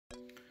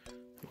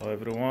Hello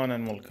everyone,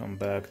 and welcome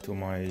back to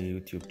my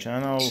YouTube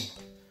channel.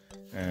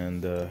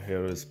 And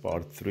here is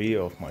part 3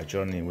 of my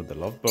journey with the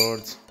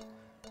lovebirds.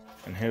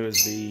 And here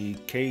is the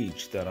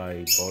cage that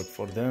I bought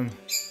for them.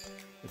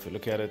 If you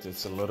look at it,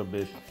 it's a little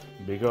bit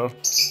bigger.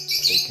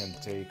 They can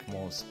take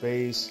more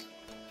space.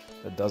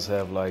 It does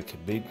have like a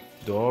big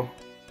door.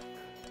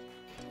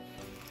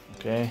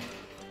 Okay.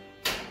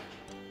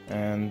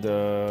 And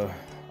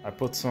I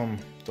put some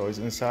toys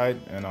inside,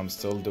 and I'm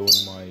still doing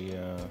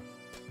my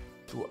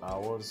 2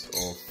 hours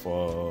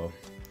of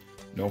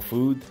no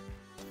food,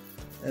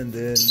 and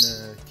then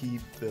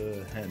keep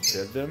hand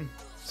fed them.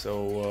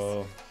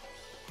 So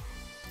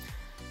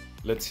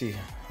let's see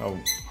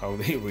how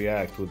they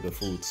react with the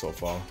food so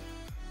far.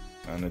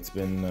 And it's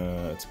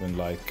been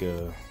like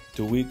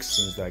 2 weeks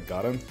since I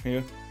got them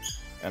here,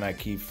 and I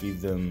keep feed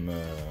them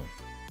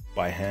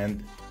by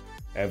hand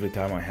every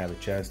time I have a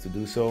chance to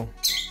do so.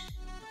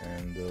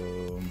 And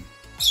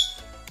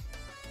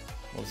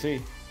we'll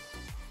see.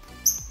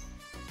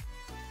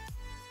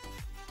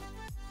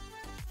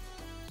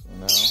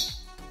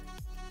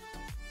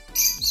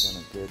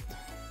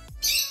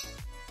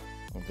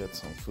 I'll get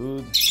some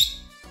food.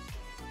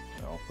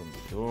 I open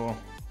the door,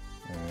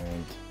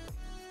 and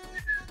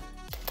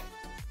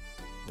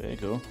there you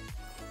go.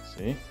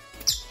 See,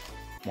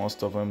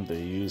 most of them,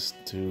 they used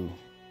to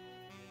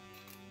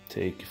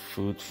take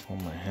food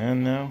from my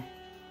hand now.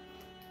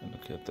 And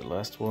look at the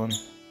last one.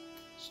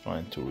 It's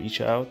trying to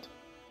reach out.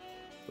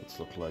 It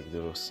looks like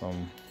there was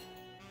some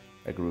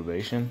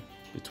aggravation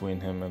between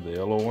him and the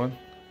yellow one.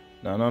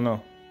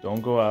 No,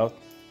 don't go out.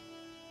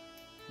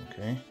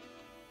 Okay.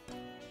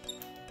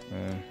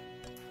 And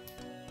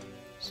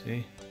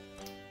see,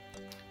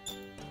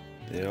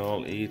 they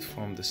all eat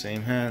from the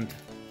same hand.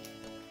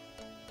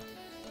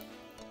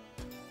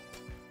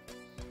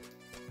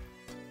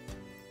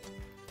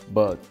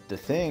 But the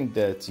thing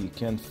that you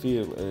can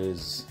feel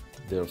is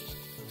their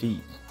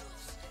feet.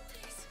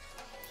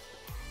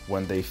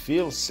 When they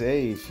feel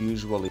safe,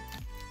 usually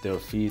their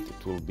feet,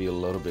 it will be a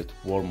little bit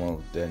warmer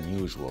than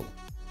usual.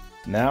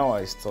 Now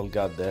I still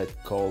got that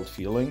cold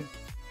feeling,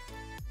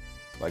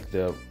 like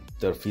their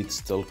feet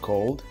still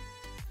cold,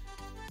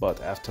 but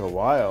after a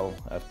while,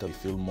 after they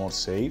feel more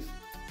safe,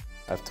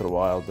 after a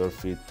while their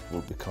feet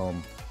will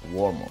become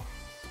warmer.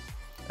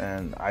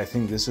 And I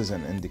think this is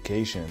an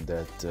indication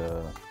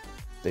that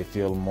they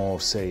feel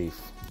more safe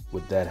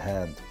with that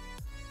hand.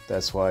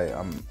 That's why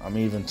I'm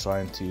even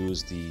trying to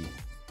use the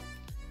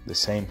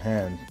same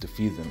hand to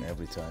feed them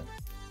every time.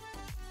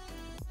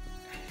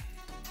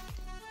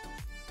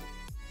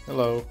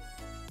 Hello.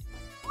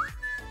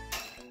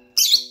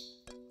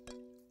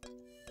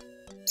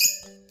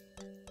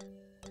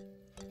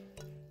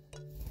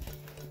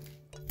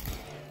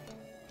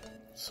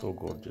 So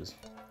gorgeous.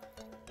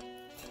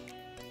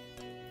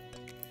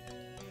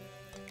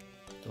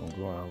 Don't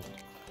go out.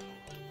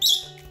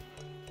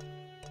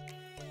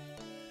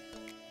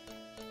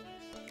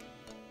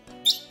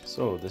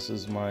 So this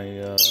is my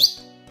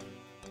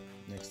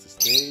next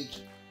stage.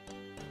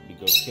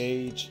 Bigger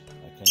cage.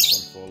 I can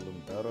control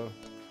them better.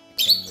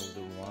 I can move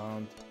them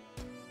around.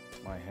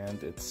 My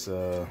hand, it's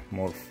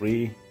more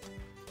free,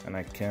 and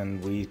I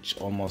can reach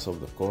almost of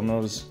the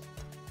corners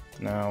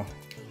now.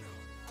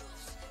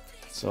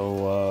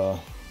 So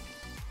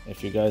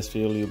if you guys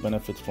feel you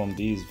benefit from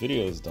these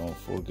videos, don't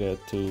forget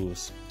to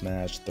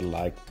smash the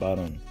like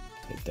button,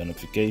 hit the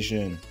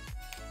notification,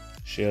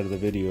 share the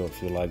video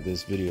if you like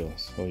this video,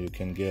 so you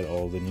can get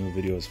all the new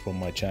videos from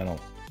my channel.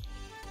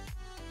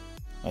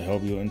 I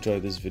hope you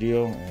enjoyed this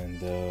video,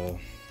 and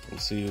we'll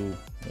see you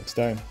next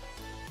time.